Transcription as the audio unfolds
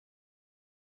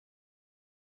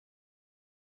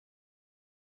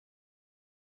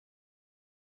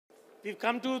We've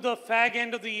come to the fag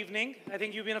end of the evening. I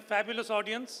think you've been a fabulous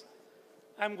audience.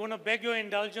 I'm going to beg your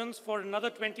indulgence for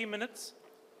another 20 minutes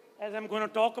as I'm going to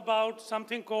talk about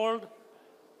something called,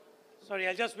 sorry,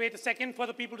 I'll just wait a second for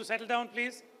the people to settle down,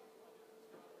 please.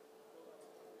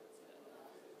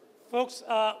 Folks,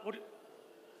 I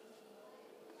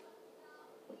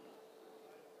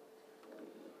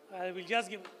will just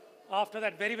give, after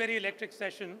that very, very electric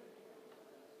session,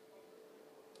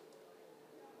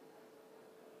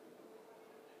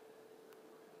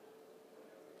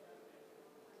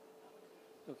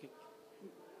 okay.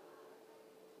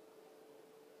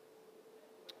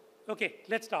 Okay,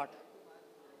 let's start.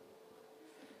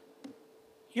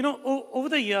 You know, over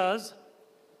the years,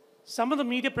 some of the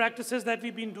media practices that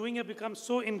we've been doing have become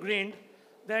so ingrained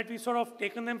that we've sort of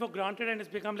taken them for granted and it's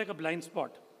become like a blind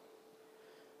spot.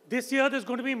 This year, there's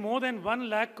going to be more than 1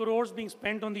 lakh crores being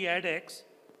spent on the AdX.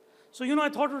 So, you know, I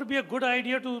thought it would be a good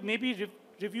idea to maybe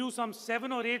review some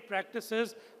 7 or 8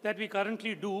 practices that we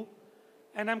currently do,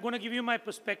 and I'm going to give you my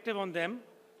perspective on them.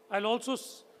 I'll also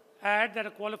add that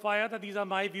a qualifier that these are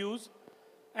my views.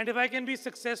 And if I can be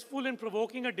successful in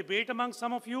provoking a debate among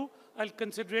some of you, I'll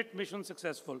consider it mission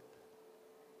successful.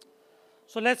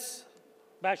 So let's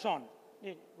bash on.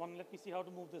 Hey, let me see how to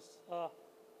move this.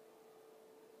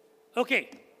 Okay.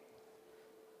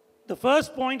 The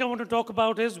first point I want to talk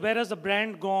about is where has the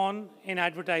brand gone in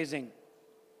advertising?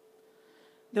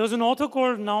 There was an author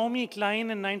called Naomi Klein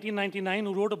in 1999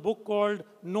 who wrote a book called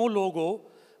No Logo,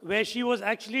 where she was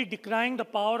actually decrying the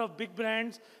power of big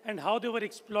brands and how they were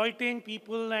exploiting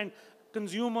people and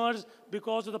consumers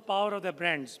because of the power of their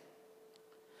brands.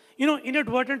 You know,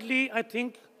 inadvertently, I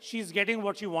think she's getting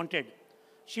what she wanted.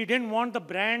 She didn't want the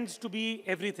brands to be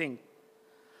everything.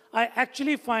 I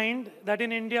actually find that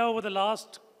in India over the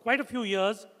last quite a few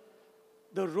years,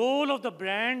 the role of the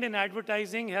brand in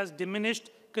advertising has diminished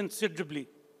considerably.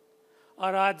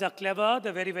 Our ads are clever,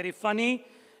 they're very, very funny,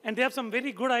 and they have some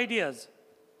very good ideas.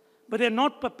 But they're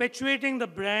not perpetuating the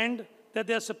brand that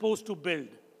they're supposed to build.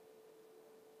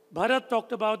 Bharat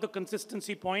talked about the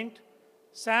consistency point.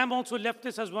 Sam also left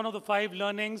this as one of the 5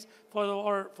 learnings for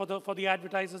the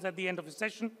advertisers at the end of his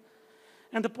session.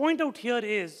 And the point out here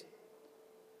is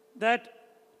that,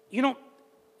 you know,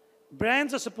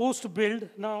 brands are supposed to build.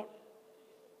 Now,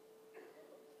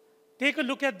 take a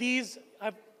look at these,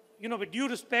 you know, with due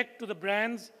respect to the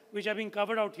brands which are being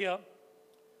covered out here.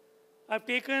 I've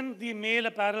taken the male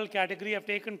apparel category, I've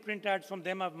taken print ads from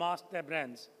them, I've masked their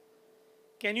brands.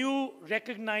 Can you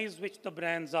recognize which the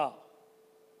brands are?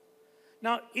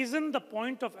 Now, isn't the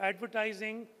point of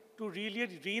advertising to really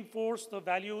reinforce the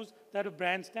values that a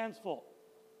brand stands for?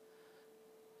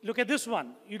 Look at this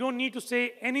one. You don't need to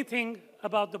say anything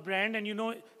about the brand and you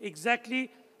know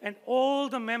exactly, and all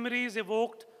the memories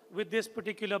evoked with this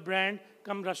particular brand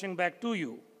come rushing back to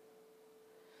you.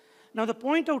 Now, the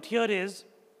point out here is,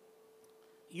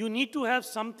 you need to have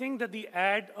something that the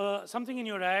ad, something in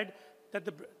your ad that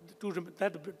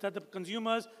the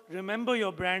consumers remember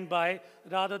your brand by,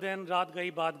 rather than Raat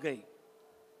Gai Baat Gai.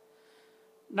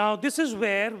 Now, this is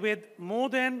where, with more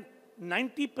than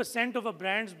 90% of a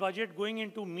brand's budget going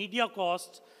into media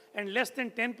costs and less than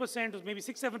 10%, or maybe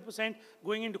 6-7%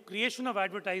 going into creation of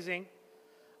advertising,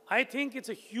 I think it's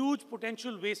a huge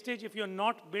potential wastage if you're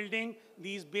not building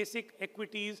these basic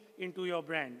equities into your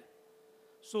brand.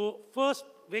 So first,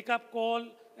 wake-up call,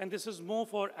 and this is more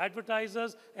for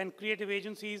advertisers and creative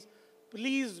agencies.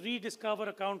 Please rediscover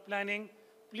account planning.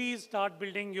 Please start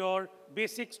building your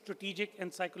basic strategic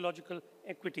and psychological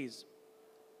equities.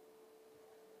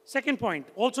 Second point,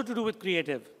 also to do with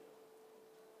creative.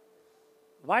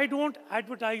 Why don't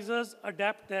advertisers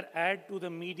adapt their ad to the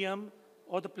medium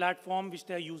or the platform which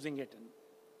they're using it in?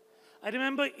 I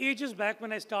remember ages back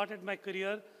when I started my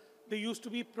career, there used to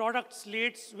be product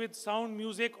slates with sound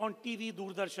music on TV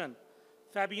Doordarshan.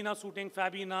 Fabina suiting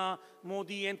Fabina,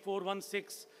 Modi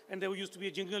N416, and there used to be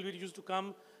a jingle which used to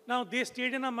come. Now, they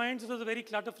stayed in our minds. It was a very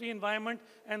clutter-free environment,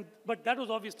 but that was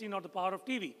obviously not the power of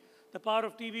TV. The power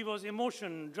of TV was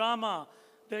emotion, drama,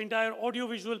 the entire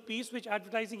audiovisual piece, which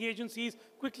advertising agencies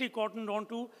quickly cottoned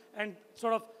onto, and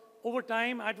sort of over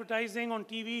time, advertising on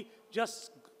TV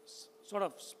just sort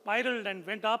of spiraled and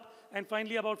went up, and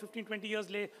finally about 15, 20 years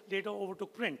later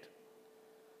overtook print.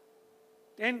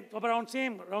 Then around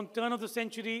turn of the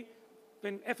century,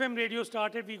 when FM radio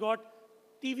started, we got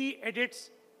TV edits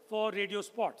for radio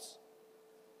spots.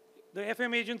 The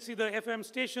FM agency, the FM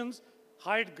stations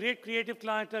hired great creative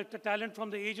talent from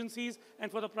the agencies,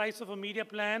 and for the price of a media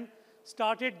plan,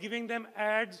 started giving them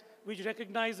ads which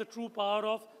recognize the true power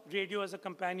of radio as a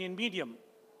companion medium.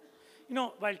 You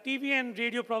know, while TV and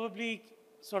radio probably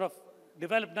sort of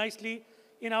developed nicely,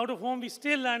 In out-of-home, we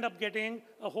still end up getting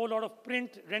a whole lot of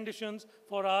print renditions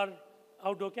for our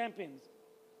outdoor campaigns.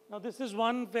 Now, this is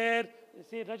one where,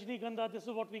 say, Rajnigandha, this is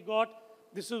what we got,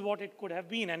 this is what it could have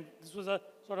been, and this was a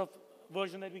sort of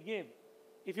version that we gave.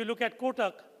 If you look at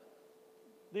Kotak,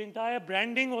 the entire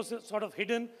branding was sort of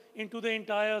hidden into the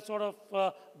entire sort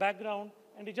of background,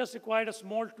 and it just required a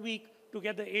small tweak to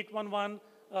get the 811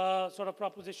 sort of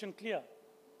proposition clear.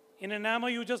 In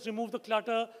Enamor, you just remove the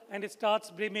clutter, and it starts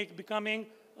becoming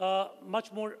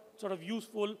much more sort of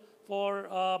useful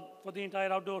for the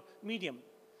entire outdoor medium.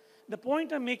 The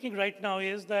point I'm making right now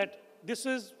is that this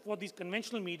is for these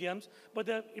conventional mediums, but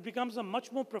it becomes a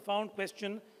much more profound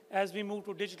question as we move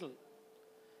to digital.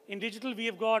 In digital, we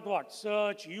have got what?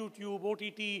 Search, YouTube,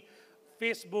 OTT,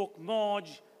 Facebook, Moj,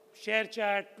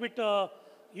 ShareChat, Twitter.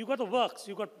 You've got the works.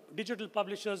 You've got digital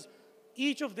publishers.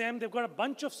 Each of them, they've got a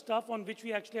bunch of stuff on which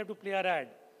we actually have to play our ad.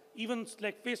 Even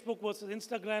like Facebook versus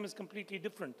Instagram is completely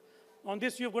different. On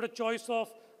this, you've got a choice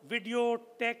of video,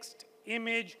 text,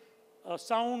 image,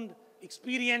 sound,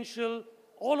 experiential.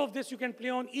 All of this you can play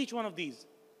on each one of these.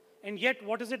 And yet,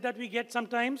 what is it that we get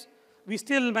sometimes? We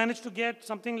still manage to get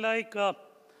something like,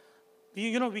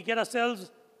 we get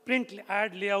ourselves print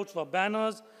ad layouts for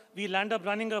banners. We'll end up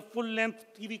running a full-length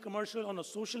TV commercial on a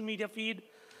social media feed.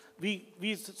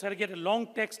 We sort of get a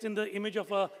long text in the image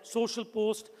of a social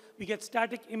post. We get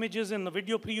static images in the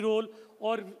video pre-roll,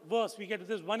 or worse, we get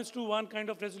this 1:1 kind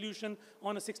of resolution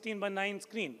on a 16:9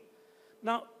 screen.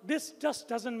 Now, this just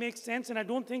doesn't make sense, and I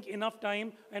don't think enough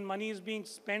time and money is being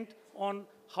spent on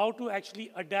how to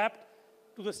actually adapt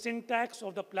to the syntax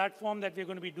of the platform that we're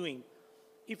going to be doing.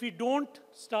 If we don't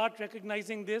start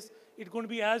recognizing this, it's going to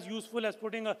be as useful as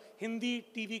putting a Hindi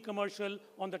TV commercial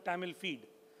on the Tamil feed.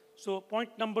 So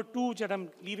point number 2 that I'm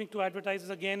leaving to advertisers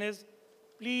again is,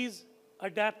 please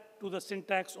adapt to the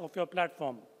syntax of your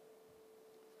platform.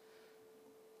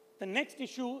 The next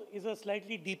issue is a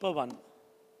slightly deeper one.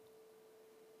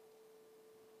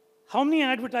 How many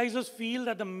advertisers feel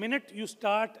that the minute you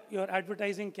start your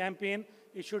advertising campaign,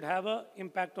 it should have an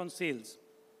impact on sales?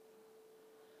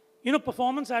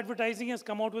 Performance advertising has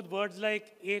come out with words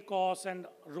like ACOS and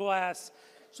ROAS.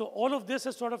 So all of this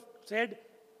has sort of said,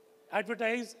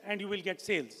 advertise and you will get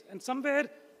sales. And somewhere,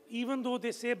 even though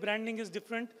they say branding is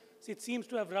different, it seems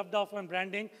to have rubbed off on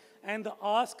branding. And the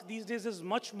ask these days is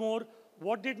much more,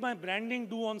 what did my branding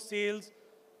do on sales?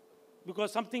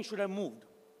 Because something should have moved.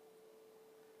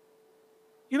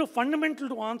 Fundamental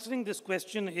to answering this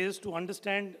question is to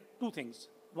understand two things.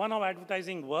 One, how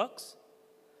advertising works.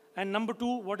 And number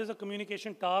 2, what is the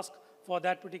communication task for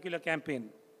that particular campaign?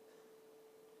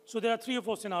 So there are 3 or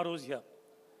 4 scenarios here.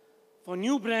 For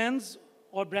new brands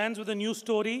or brands with a new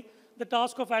story, the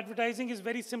task of advertising is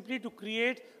very simply to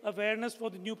create awareness for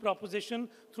the new proposition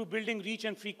through building reach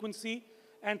and frequency,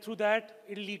 and through that,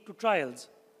 it'll lead to trials.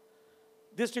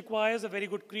 This requires a very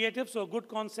good creative, so a good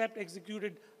concept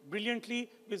executed brilliantly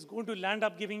is going to land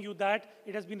up giving you that.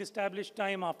 It has been established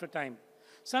time after time.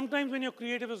 Sometimes when your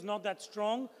creative is not that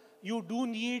strong, you do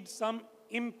need some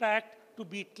impact to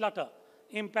beat clutter.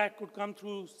 Impact could come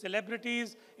through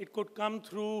celebrities. It could come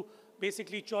through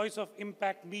basically choice of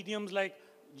impact mediums like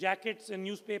jackets and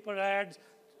newspaper ads,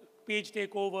 page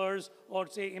takeovers, or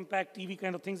say impact TV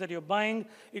kind of things that you're buying.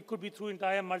 It could be through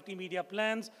entire multimedia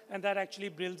plans, and that actually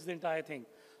builds the entire thing.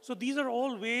 So these are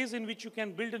all ways in which you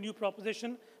can build a new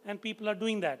proposition, and people are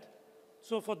doing that.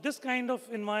 So for this kind of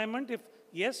environment,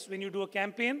 yes, when you do a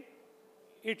campaign,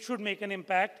 it should make an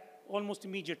impact almost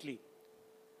immediately.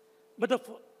 But the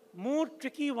more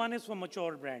tricky one is for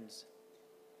mature brands.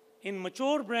 In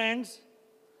mature brands,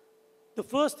 the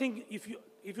first thing,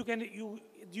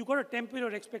 you got to temper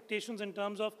your expectations in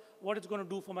terms of what it's going to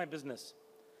do for my business.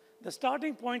 The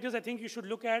starting point is, I think you should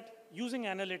look at using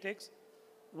analytics.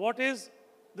 What is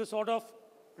the sort of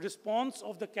response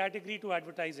of the category to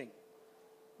advertising?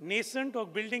 Nascent or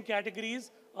building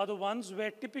categories are the ones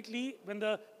where typically when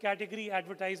the category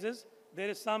advertises, there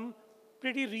is some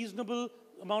pretty reasonable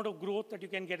amount of growth that you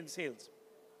can get in sales.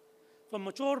 For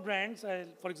mature brands,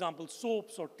 for example,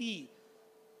 soaps or tea,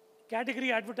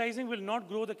 category advertising will not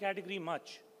grow the category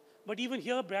much. But even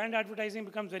here, brand advertising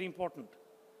becomes very important.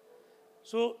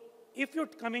 So if you're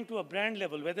coming to a brand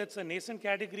level, whether it's a nascent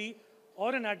category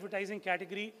or an advertising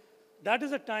category, that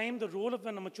is a time, the role of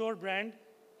a mature brand,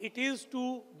 it is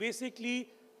to basically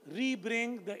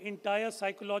rebring the entire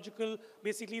psychological,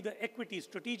 basically the equities,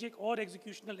 strategic or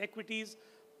executional equities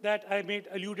that I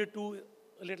alluded to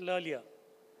a little earlier.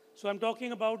 So I'm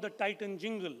talking about the Titan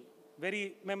jingle,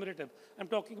 very memorative. I'm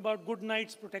talking about Good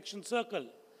Night's Protection Circle.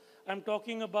 I'm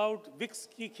talking about Vicks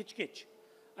Ki Khich Khich.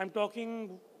 I'm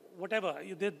talking whatever.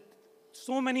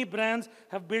 So many brands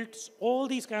have built all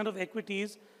these kind of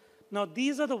equities. Now,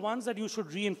 these are the ones that you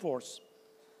should reinforce.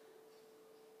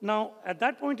 Now, at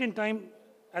that point in time,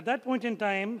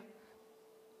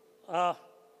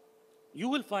 you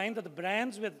will find that the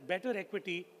brands with better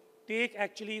equity take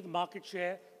actually the market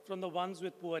share from the ones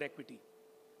with poor equity.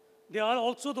 They are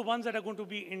also the ones that are going to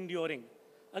be enduring.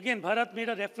 Again, Bharat made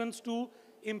a reference to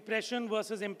impression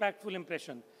versus impactful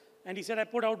impression. And he said, I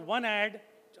put out one ad,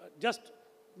 just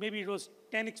maybe it was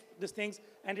 10 these things,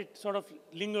 and it sort of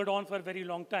lingered on for a very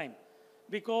long time.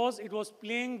 Because it was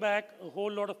playing back a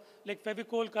whole lot of, like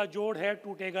Fevicol ka jod hai,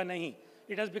 tootega nahi.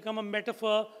 It has become a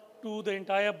metaphor to the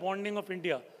entire bonding of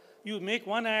India. You make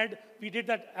one ad, we did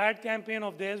that ad campaign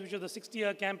of theirs, which was the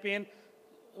 60-year campaign,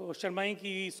 Sharmai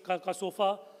ki ka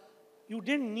sofa. You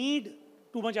didn't need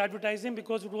too much advertising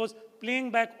because it was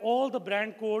playing back all the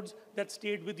brand codes that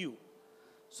stayed with you.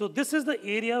 So this is the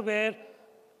area where,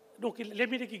 okay, let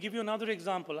me give you another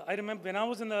example. I remember when I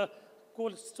was in the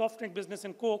soft drink business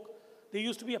in Coke, there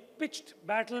used to be a pitched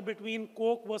battle between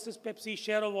Coke versus Pepsi,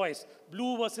 share of voice,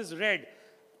 blue versus red.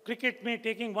 Cricket may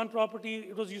taking one property,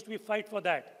 it was used to be a fight for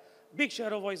that. Big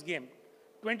share of voice game.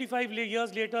 25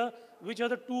 years later, which are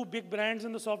the two big brands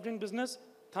in the soft drink business?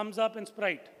 Thumbs Up and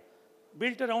Sprite.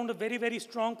 Built around a very, very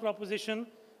strong proposition,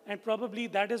 and probably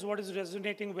that is what is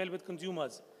resonating well with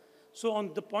consumers. So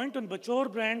on the point on mature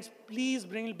brands, please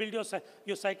build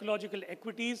your psychological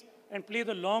equities and play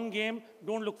the long game.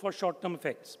 Don't look for short-term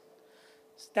effects.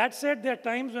 That said, there are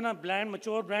times when a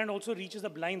mature brand also reaches a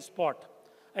blind spot.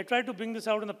 I tried to bring this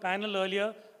out on the panel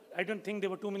earlier. I don't think there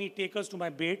were too many takers to my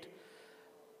bait.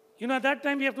 You know, at that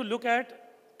time, we have to look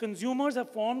at consumers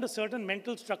have formed a certain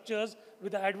mental structures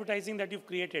with the advertising that you've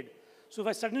created. So if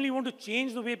I suddenly want to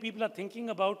change the way people are thinking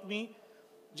about me,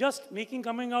 just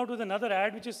coming out with another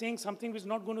ad which is saying something which is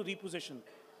not going to reposition.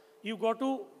 You've got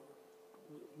to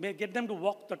get them to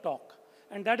walk the talk.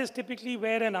 And that is typically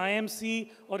where an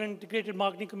IMC or an integrated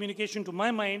marketing communication, to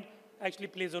my mind, actually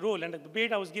plays a role. And the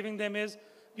debate I was giving them is,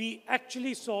 we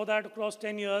actually saw that across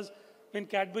 10 years when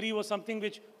Cadbury was something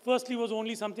which firstly was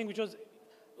only something which was,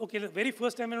 okay, the very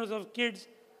first time when it was of kids,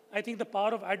 I think the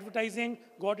power of advertising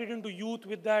got it into youth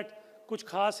with that Kuch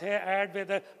Khas Hai ad where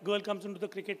the girl comes into the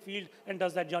cricket field and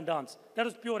does that dance. That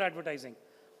was pure advertising.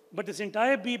 But this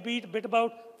entire bit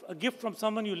about a gift from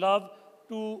someone you love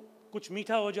to Kuch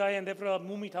Meetha Ho Jaye and therefore a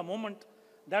Muh Meetha moment,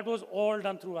 that was all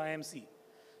done through IMC.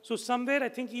 So somewhere I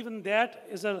think even that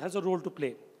has a role to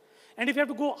play. And if you have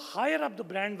to go higher up the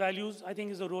brand values, I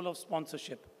think is the role of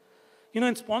sponsorship. You know,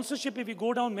 in sponsorship, if you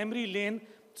go down memory lane,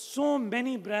 so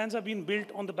many brands have been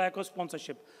built on the back of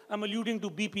sponsorship. I'm alluding to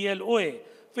BPL OA,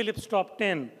 Philips Top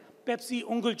 10, Pepsi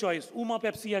Ungul Choice, Uma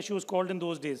Pepsi as she was called in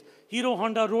those days, Hero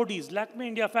Honda Roadies, Lakme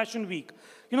India Fashion Week.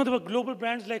 You know, there were global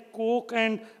brands like Coke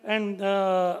and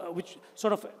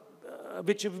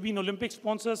which have been Olympic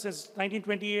sponsors since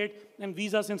 1928 and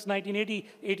Visa since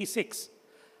 1986.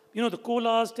 You know, the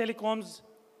colas, telecoms,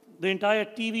 the entire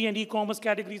TV and e-commerce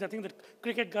categories. I think the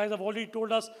cricket guys have already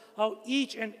told us how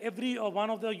each and every one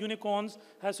of the unicorns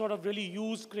has sort of really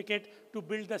used cricket to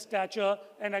build their stature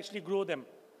and actually grow them.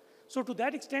 So to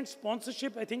that extent,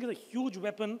 sponsorship, I think, is a huge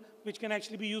weapon which can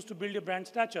actually be used to build your brand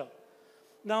stature.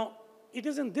 Now, it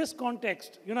is in this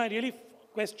context, you know, I really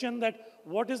question that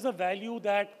what is the value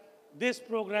that this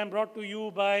program brought to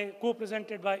you by,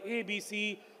 co-presented by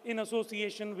ABC in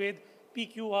association with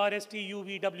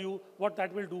PQRSTUVW, what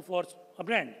that will do for a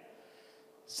brand.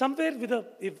 Somewhere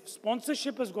if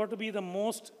sponsorship has got to be the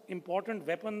most important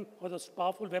weapon or the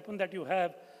powerful weapon that you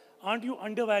have, aren't you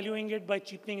undervaluing it by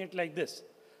cheapening it like this?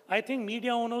 I think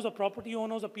media owners or property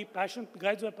owners or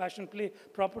guys who have passion play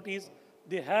properties,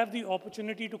 they have the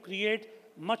opportunity to create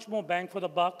much more bang for the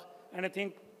buck, and I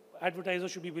think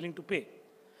advertisers should be willing to pay.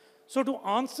 So to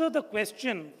answer the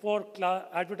question for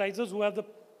advertisers who have the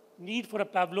need for a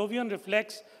Pavlovian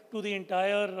reflex to the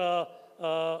entire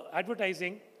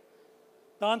advertising,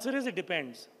 the answer is it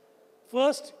depends.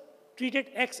 First, treat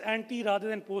it ex ante rather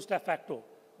than post facto.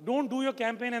 Don't do your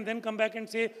campaign and then come back and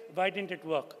say, why didn't it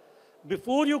work?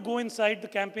 Before you go inside the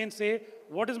campaign, say,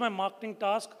 what is my marketing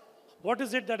task? What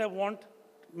is it that I want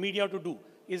media to do?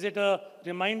 Is it a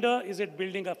reminder? Is it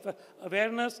building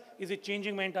awareness? Is it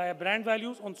changing my entire brand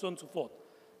values? And so on and so forth.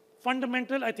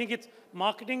 Fundamental, I think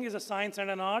marketing is a science and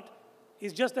an art.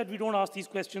 It's just that we don't ask these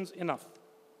questions enough.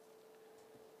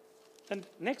 And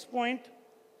next point,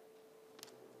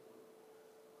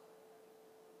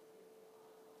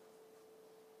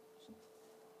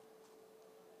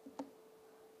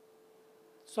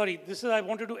 sorry, I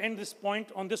wanted to end this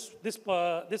point on this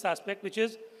aspect, which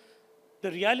is the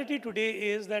reality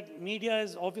today is that media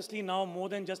is obviously now more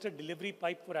than just a delivery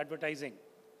pipe for advertising.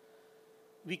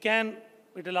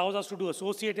 It allows us to do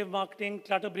associative marketing,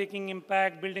 clutter-breaking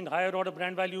impact, building higher order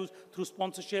brand values through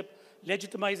sponsorship,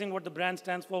 legitimizing what the brand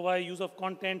stands for via use of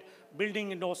content,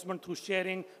 building endorsement through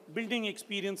sharing, building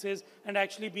experiences, and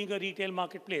actually being a retail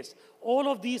marketplace. All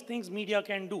of these things media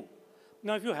can do.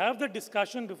 Now, if you have the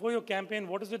discussion before your campaign,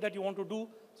 what is it that you want to do,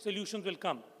 solutions will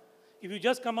come. If you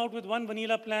just come out with one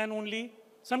vanilla plan only,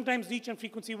 sometimes reach and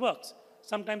frequency works.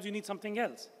 Sometimes you need something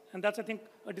else. And that's, I think,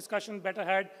 a discussion better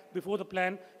had before the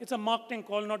plan. It's a marketing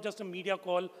call, not just a media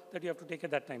call that you have to take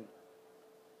at that time.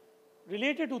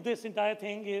 Related to this entire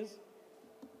thing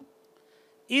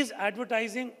is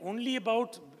advertising only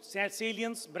about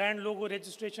salience, brand logo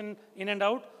registration in and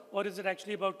out, or is it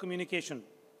actually about communication?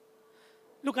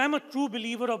 Look, I'm a true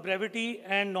believer of brevity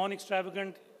and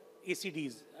non-extravagant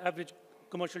ACDs, average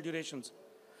commercial durations.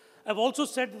 I've also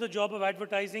said that the job of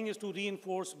advertising is to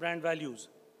reinforce brand values.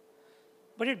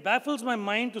 But it baffles my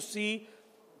mind to see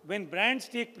when brands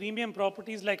take premium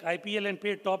properties like IPL and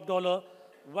pay top dollar,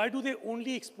 why do they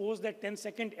only expose that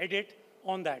 10-second edit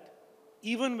on that?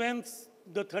 Even when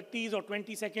the 30s or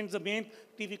 20 seconds, the main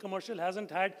TV commercial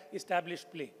hasn't had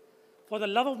established play. For the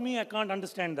love of me, I can't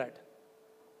understand that.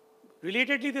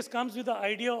 Relatedly, this comes with the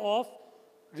idea of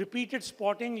repeated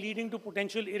spotting leading to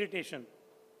potential irritation.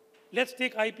 Let's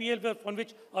take IPL, on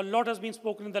which a lot has been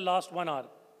spoken in the last 1 hour.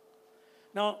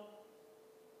 Now,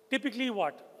 typically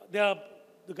what? There are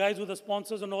the guys with the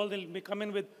sponsors and all, they'll come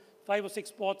in with 5 or 6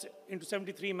 spots into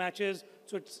 73 matches.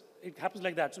 So it happens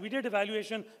like that. So we did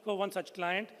evaluation for one such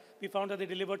client. We found that they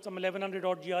delivered some 1,100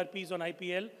 odd GRPs on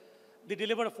IPL. They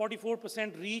delivered a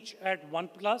 44% reach at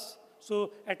 1+.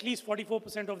 So at least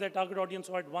 44% of their target audience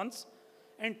saw it once.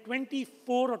 And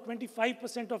 24 or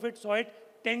 25% of it saw it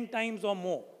 10 times or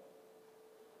more.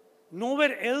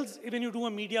 Nowhere else, when you do a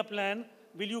media plan,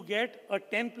 will you get a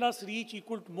 10+ reach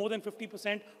equal to more than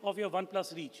 50% of your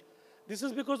 1+ reach. This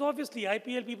is because obviously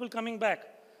IPL people coming back.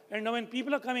 And now when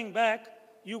people are coming back,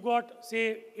 you got,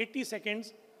 say, 80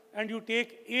 seconds, and you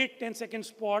take 8 10-second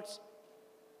spots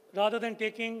rather than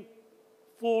taking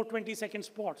 4 20-second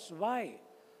spots. Why?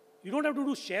 You don't have to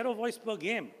do share of voice per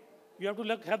game. You have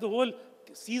to have the whole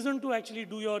season to actually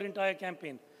do your entire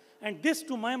campaign. And this,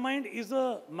 to my mind, is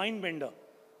a mind bender,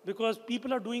 because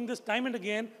people are doing this time and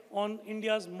again on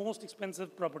India's most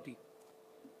expensive property.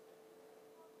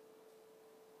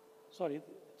 Sorry.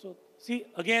 So see,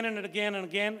 again and again and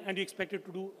again, and you expect it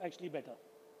to do actually better.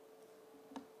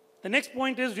 The next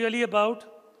point is really about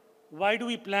why do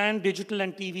we plan digital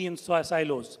and TV in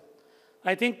silos?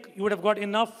 I think you would have got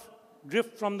enough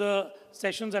drift from the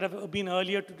sessions that have been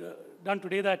earlier done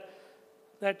today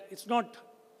that it's not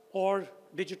or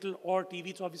digital or TV,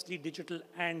 it's obviously digital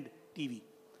and TV.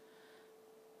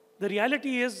 The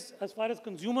reality is, as far as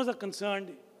consumers are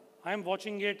concerned, I'm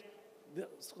watching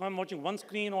one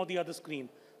screen or the other screen.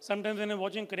 Sometimes when I'm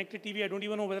watching connected TV, I don't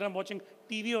even know whether I'm watching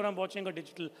TV or I'm watching a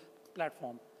digital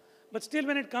platform. But still,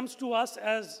 when it comes to us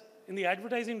as in the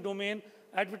advertising domain,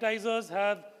 advertisers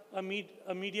have a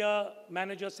media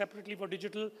manager separately for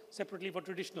digital, separately for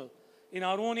traditional. In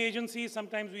our own agency,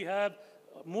 sometimes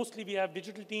mostly we have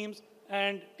digital teams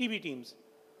and TV teams.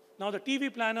 Now, the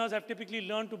TV planners have typically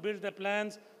learned to build their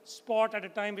plans spot at a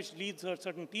time which leads a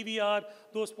certain TVR.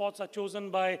 Those spots are chosen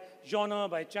by genre,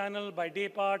 by channel, by day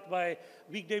part, by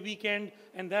weekday, weekend,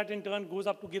 and that in turn goes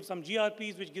up to give some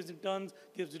GRPs, which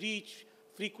gives reach,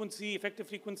 frequency, effective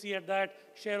frequency at that,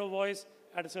 share of voice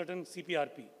at a certain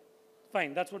CPRP.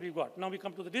 Fine, that's what we've got. Now we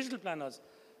come to the digital planners.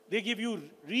 They give you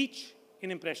reach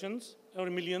in impressions or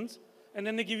millions, and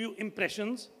then they give you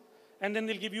impressions, and then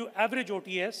they'll give you average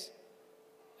OTS,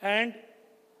 and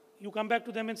you come back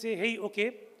to them and say, hey,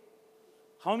 okay,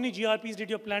 how many GRPs did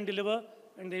your plan deliver?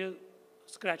 And they'll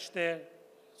scratch their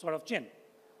sort of chin.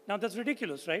 Now that's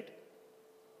ridiculous, right?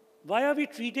 Why are we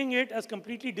treating it as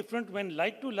completely different when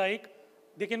like to like,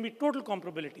 there can be total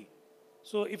comparability?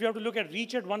 So if you have to look at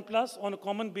reach at 1+ on a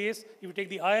common base, if you take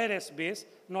the IRS base,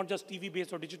 not just TV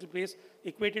base or digital base,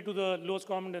 equate it to the lowest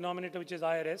common denominator, which is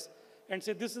IRS, and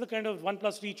say this is the kind of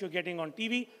 1+ reach you're getting on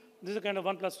TV, this is the kind of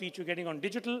 1+ reach you're getting on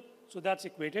digital, so that's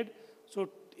equated. So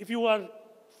if you are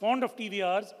fond of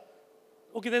TVRs,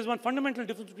 okay, there's one fundamental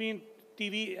difference between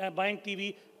TV, buying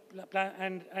TV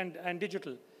and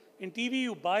digital. In TV,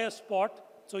 you buy a spot,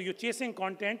 so you're chasing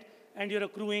content and you're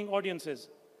accruing audiences.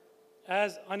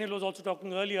 As Anil was also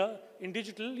talking earlier, in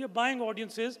digital, you're buying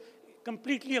audiences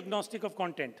completely agnostic of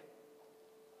content.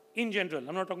 In general,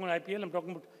 I'm not talking about IPL, I'm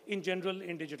talking about in general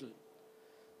in digital.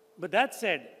 But that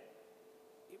said,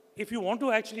 if you want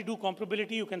to actually do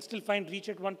comparability, you can still find reach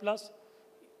at 1+.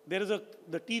 There is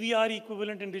the TVR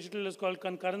equivalent in digital is called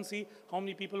concurrency, how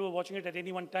many people were watching it at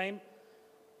any one time.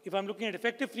 If I'm looking at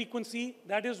effective frequency,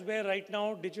 that is where right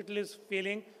now digital is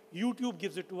failing. YouTube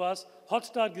gives it to us,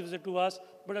 Hotstar gives it to us,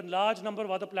 but a large number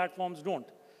of other platforms don't.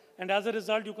 And as a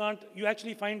result, you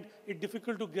actually find it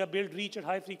difficult to build reach at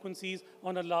high frequencies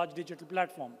on a large digital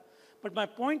platform. But my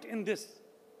point in this,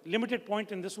 limited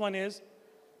point in this one is,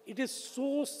 it is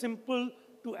so simple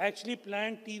to actually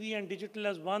plan TV and digital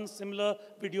as one similar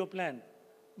video plan.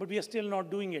 But we are still not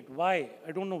doing it. Why?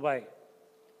 I don't know why.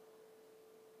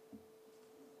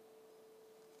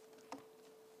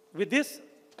 With this,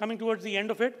 coming towards the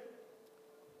end of it,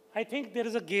 I think there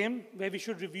is a game where we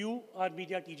should review our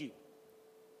media TG.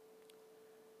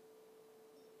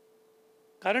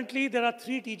 Currently, there are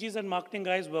 3 TGs that marketing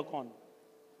guys work on.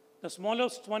 The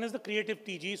smallest one is the creative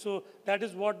TG, so that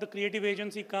is what the creative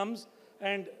agency comes,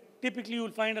 and typically you'll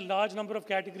find a large number of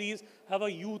categories have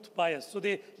a youth bias. So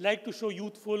they like to show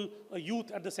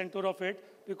youth at the center of it,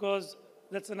 because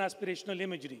that's an aspirational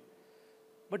imagery.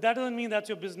 But that doesn't mean that's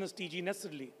your business TG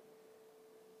necessarily.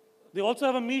 They also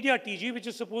have a media TG, which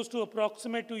is supposed to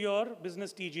approximate to your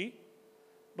business TG.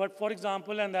 But for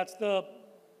example, and that's the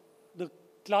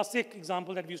classic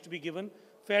example that used to be given,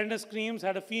 Fairness Creams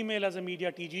had a female as a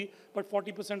media TG, but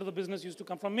 40% of the business used to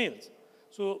come from males.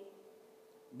 So,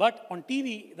 but on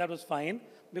TV, that was fine,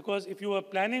 because if you were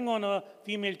planning on a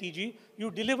female TG, you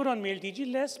deliver on male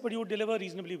TG less, but you would deliver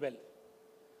reasonably well.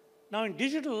 Now in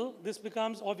digital, this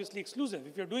becomes obviously exclusive.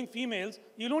 If you're doing females,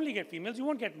 you'll only get females, you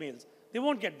won't get males. They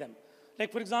won't get them.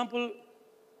 Like for example,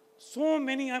 so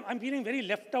many, I'm feeling very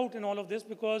left out in all of this,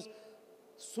 because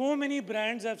so many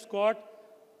brands have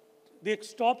they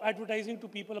stop advertising to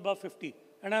people above 50,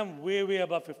 and I'm way, way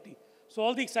above 50. So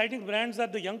all the exciting brands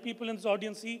that the young people in this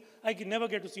audience see, I can never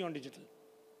get to see on digital.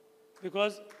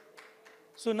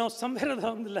 So now somewhere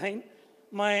along the line,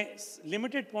 my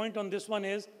limited point on this one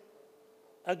is,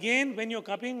 again, when you're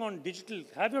coming on digital,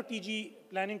 have your TG,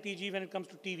 planning TG when it comes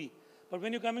to TV. But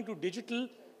when you're coming to digital,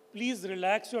 please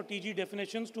relax your TG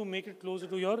definitions to make it closer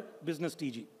to your business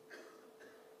TG.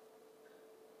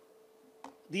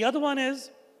 The other one is,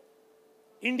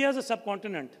 India is a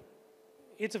subcontinent.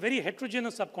 It's a very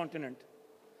heterogeneous subcontinent.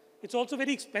 It's also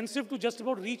very expensive to just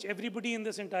about reach everybody in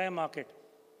this entire market.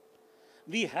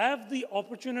 We have the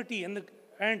opportunity, and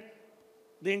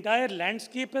the entire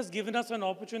landscape has given us an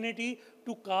opportunity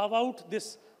to carve out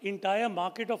this entire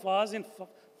market of ours in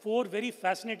 4 very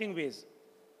fascinating ways.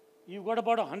 You've got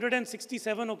about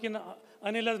 167, okay,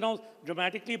 Anil has now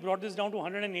dramatically brought this down to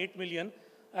 108 million.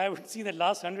 I haven't seen the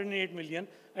last 108 million.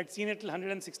 I'd seen it till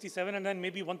 167 and then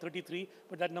maybe 133,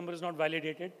 but that number is not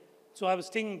validated. So I was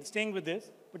staying with this.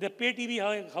 But the pay TV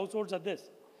households are this.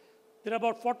 There are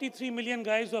about 43 million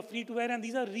guys who are free to air, and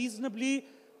these are reasonably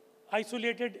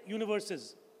isolated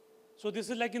universes. So this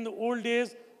is like in the old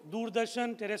days,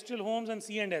 Doordarshan, terrestrial homes, and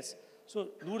C&S. So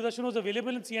Doordarshan was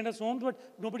available in C&S homes, but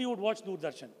nobody would watch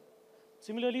Doordarshan.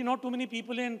 Similarly, not too many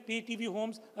people in pay TV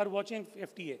homes are watching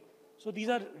FTA. So these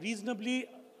are reasonably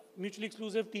mutually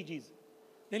exclusive TGs.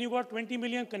 Then you've got 20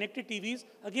 million connected TVs.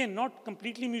 Again, not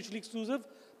completely mutually exclusive,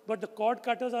 but the cord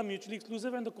cutters are mutually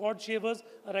exclusive, and the cord shavers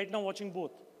are right now watching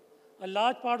both. A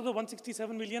large part of the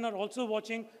 167 million are also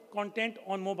watching content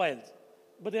on mobiles.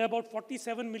 But there are about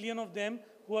 47 million of them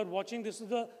who are watching. This is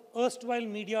the erstwhile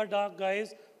media dark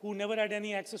guys who never had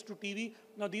any access to TV.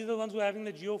 Now these are the ones who are having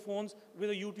the Geo phones with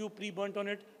a YouTube pre-burnt on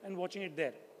it and watching it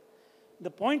there.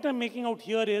 The point I'm making out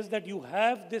here is that you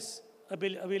have this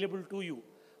available to you,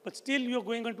 but still you're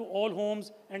going into all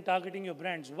homes and targeting your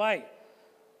brands. Why?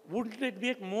 Wouldn't it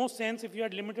make more sense if you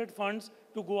had limited funds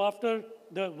to go after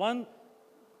the one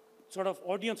sort of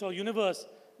audience or universe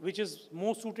which is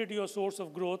more suited to your source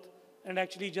of growth and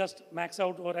actually just max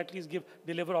out or at least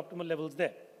deliver optimal levels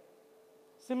there?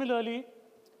 Similarly,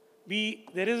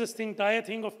 there is this entire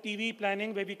thing of TV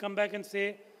planning where we come back and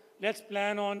say, let's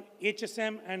plan on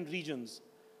HSM and regions.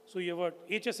 So you've got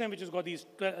HSM, which has got these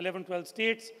 11, 12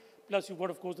 states, plus you've got,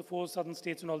 of course, the 4 southern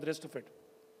states and all the rest of it.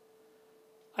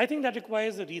 I think that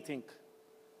requires a rethink.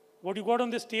 What you got on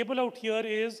this table out here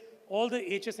is all the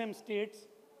HSM states.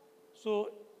 So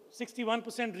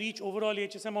 61% reach overall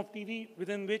HSM of TV,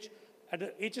 within which at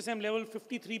the HSM level,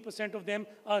 53% of them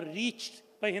are reached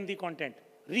by Hindi content.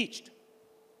 Reached.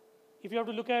 If you have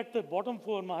to look at the bottom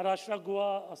 4, Maharashtra,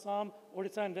 Goa, Assam,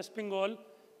 Odisha, and West Bengal,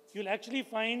 you'll actually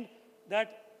find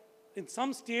that in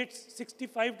some states,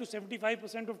 65 to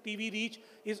 75% of TV reach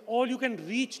is all you can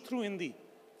reach through Hindi.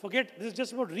 Forget, this is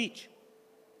just about reach.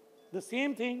 The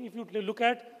same thing, if you look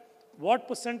at what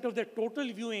percent of the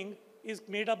total viewing is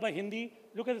made up by Hindi,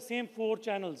 look at the same 4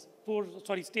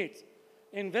 states.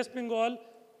 In West Bengal,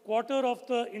 quarter of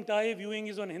the entire viewing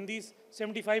is on Hindi,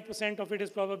 75% of it is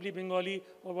probably Bengali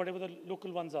or whatever the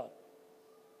local ones are.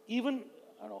 even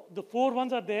the 4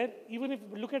 ones are there. Even if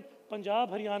you look at Punjab,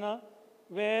 Haryana,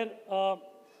 where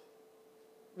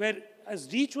as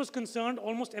reach was concerned,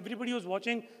 almost everybody was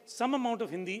watching some amount of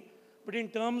Hindi, but in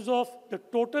terms of the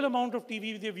total amount of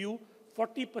TV they view,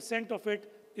 40% of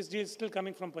it is still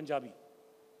coming from Punjabi.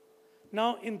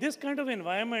 Now, in this kind of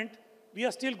environment, we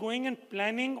are still going and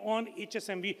planning on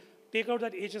HSM. We take out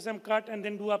that HSM cut and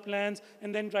then do our plans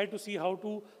and then try to see how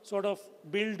to sort of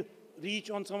build reach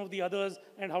on some of the others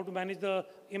and how to manage the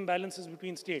imbalances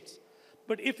between states.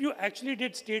 But if you actually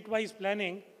did state-wise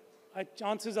planning,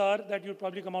 chances are that you'll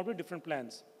probably come out with different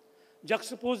plans.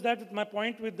 Juxtapose that with my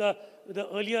point with the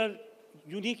earlier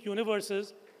unique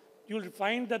universes, you'll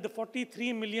find that the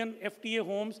 43 million FTA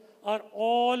homes are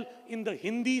all in the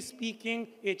Hindi-speaking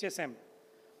HSM.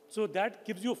 So that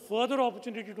gives you further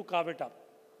opportunity to carve it up.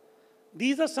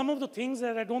 These are some of the things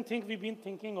that I don't think we've been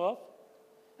thinking of.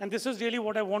 And this is really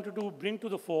what I wanted to bring to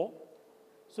the fore.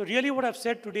 So really what I've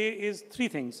said today is 3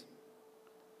 things.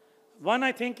 One,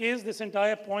 I think, is this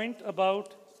entire point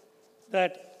about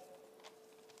that.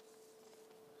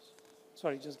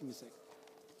 Sorry, just give me a sec.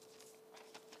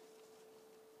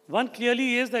 One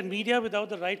clearly is that media without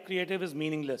the right creative is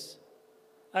meaningless.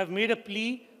 I've made a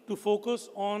plea to focus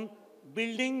on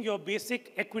building your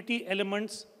basic equity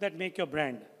elements that make your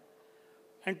brand,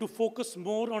 and to focus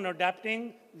more on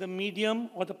adapting the medium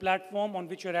or the platform on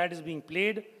which your ad is being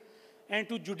played, and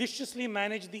to judiciously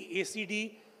manage the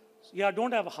ACD. Yeah,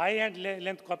 don't have high-end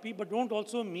length copy, but don't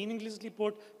also meaninglessly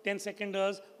put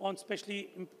 10-seconders on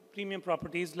especially premium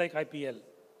properties like IPL.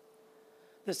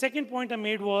 The second point I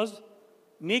made was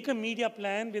make a media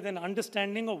plan with an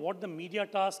understanding of what the media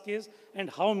task is and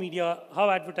how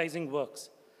advertising works.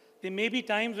 There may be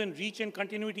times when reach and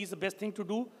continuity is the best thing to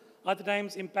do, other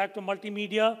times impact of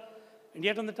multimedia, and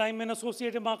yet on the time when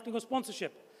associated marketing or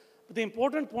sponsorship. But the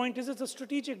important point is it's a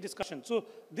strategic discussion. So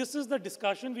this is the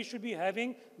discussion we should be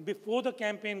having before the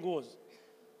campaign goes.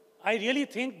 I really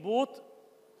think both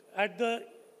at the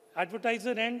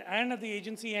advertiser end and at the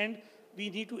agency end, we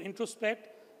need to introspect.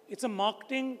 It's a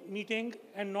marketing meeting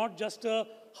and not just a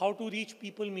how to reach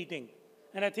people meeting.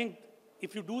 And I think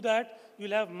if you do that,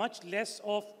 you'll have much less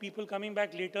of people coming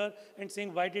back later and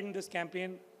saying, why didn't this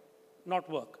campaign not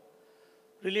work?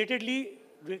 Relatedly,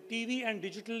 TV and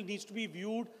digital needs to be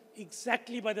viewed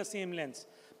exactly by the same lens.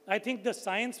 I think the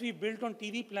science we built on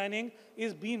TV planning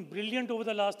is been brilliant over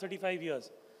the last 35 years.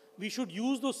 We should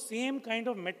use those same kind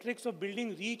of metrics of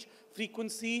building reach,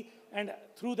 frequency, and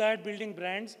through that building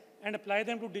brands, and apply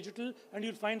them to digital, and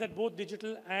you'll find that both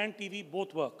digital and TV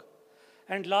both work.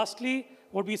 And lastly,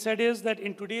 what we said is that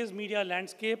in today's media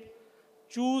landscape,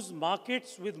 choose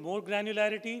markets with more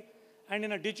granularity, and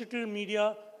in a digital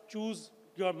media, choose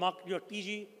your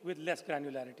TG with less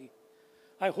granularity.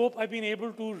 I hope I've been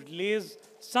able to raise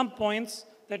some points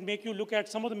that make you look at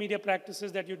some of the media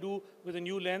practices that you do with a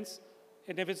new lens.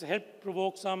 And if it's helped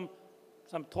provoke some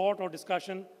thought or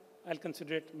discussion, I'll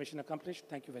consider it mission accomplished.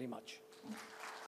 Thank you very much.